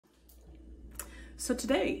So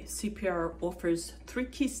today, CPR offers 3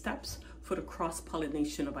 key steps for the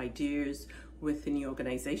cross-pollination of ideas within your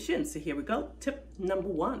organization. So here we go. Tip number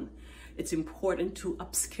 1, it's important to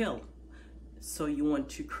upskill. So you want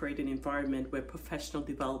to create an environment where professional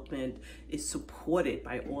development is supported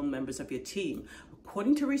by all members of your team.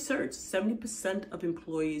 According to research, 70% of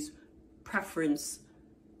employees preference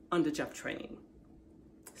on-the-job training.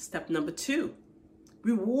 Step number 2,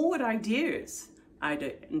 reward ideas,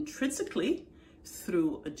 either intrinsically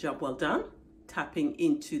through a job well done, tapping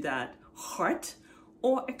into that heart,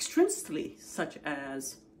 or extrinsically, such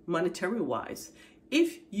as monetary wise,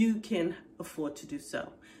 if you can afford to do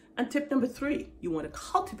so. And tip number 3, you want to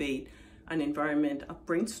cultivate an environment of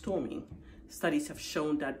brainstorming. Studies have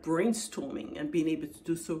shown that brainstorming and being able to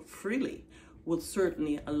do so freely will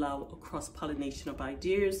certainly allow a cross-pollination of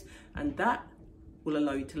ideas, and that will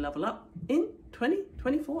allow you to level up in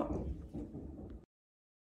 2024.